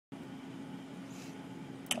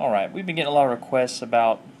Alright, we've been getting a lot of requests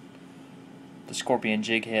about the Scorpion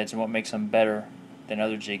jig heads and what makes them better than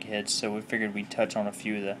other jig heads, so we figured we'd touch on a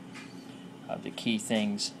few of the key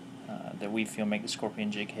things that we feel make the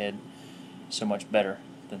Scorpion jig head so much better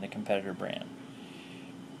than the competitor brand.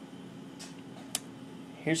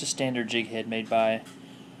 Here's a standard jig head made by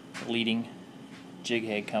a leading jig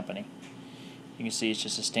head company. You can see it's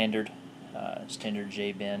just a standard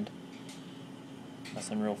J bend.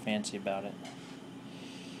 Nothing real fancy about it.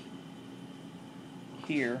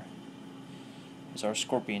 Here is our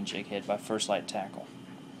Scorpion jig head by First Light Tackle.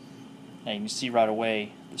 Now you can see right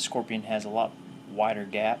away the Scorpion has a lot wider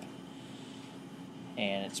gap,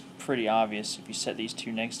 and it's pretty obvious if you set these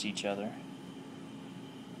two next to each other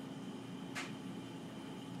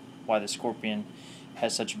why the Scorpion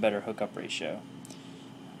has such a better hookup ratio.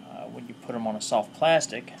 When you put them on a soft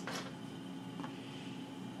plastic,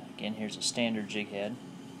 again, here's a standard jig head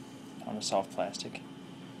on a soft plastic.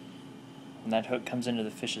 When that hook comes into the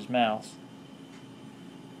fish's mouth,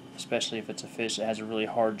 especially if it's a fish that has a really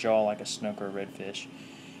hard jaw like a snook or a redfish,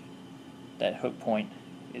 that hook point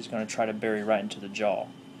is going to try to bury right into the jaw.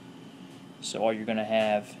 So all you're going to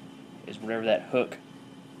have is whatever that hook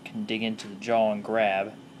can dig into the jaw and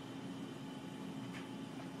grab.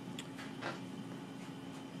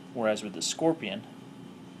 Whereas with the Scorpion,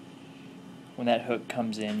 when that hook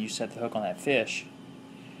comes in, you set the hook on that fish,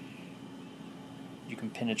 you can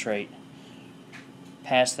penetrate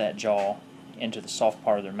past that jaw into the soft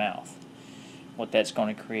part of their mouth. What that's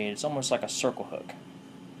going to create, it's almost like a circle hook.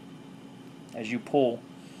 As you pull,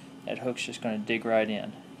 that hook's just going to dig right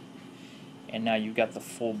in, and now you've got the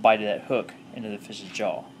full bite of that hook into the fish's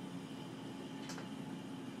jaw.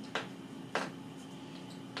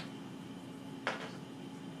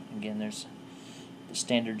 Again, there's the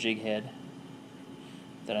standard jig head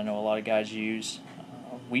that I know a lot of guys use.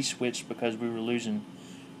 We switched because we were losing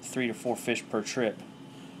 3 to 4 fish per trip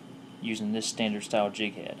using this standard style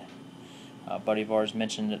jig head. A buddy of ours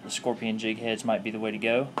mentioned that the Scorpion jig heads might be the way to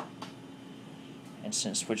go, and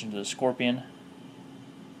since switching to the Scorpion,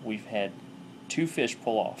 we've had 2 fish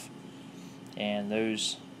pull off, and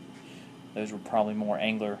those were probably more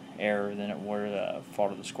angler error than it were the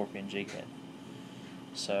fault of the Scorpion jig head.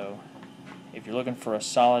 So if you're looking for a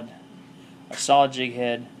solid jig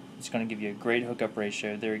head, it's going to give you a great hookup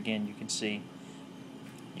ratio. There again, you can see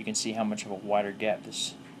how much of a wider gap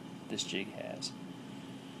this jig has.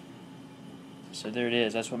 So there it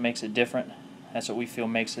is. That's what makes it different. That's what we feel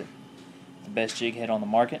makes it the best jig head on the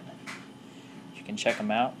market. You can check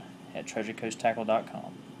them out at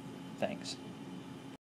treasurecoasttackle.com. Thanks.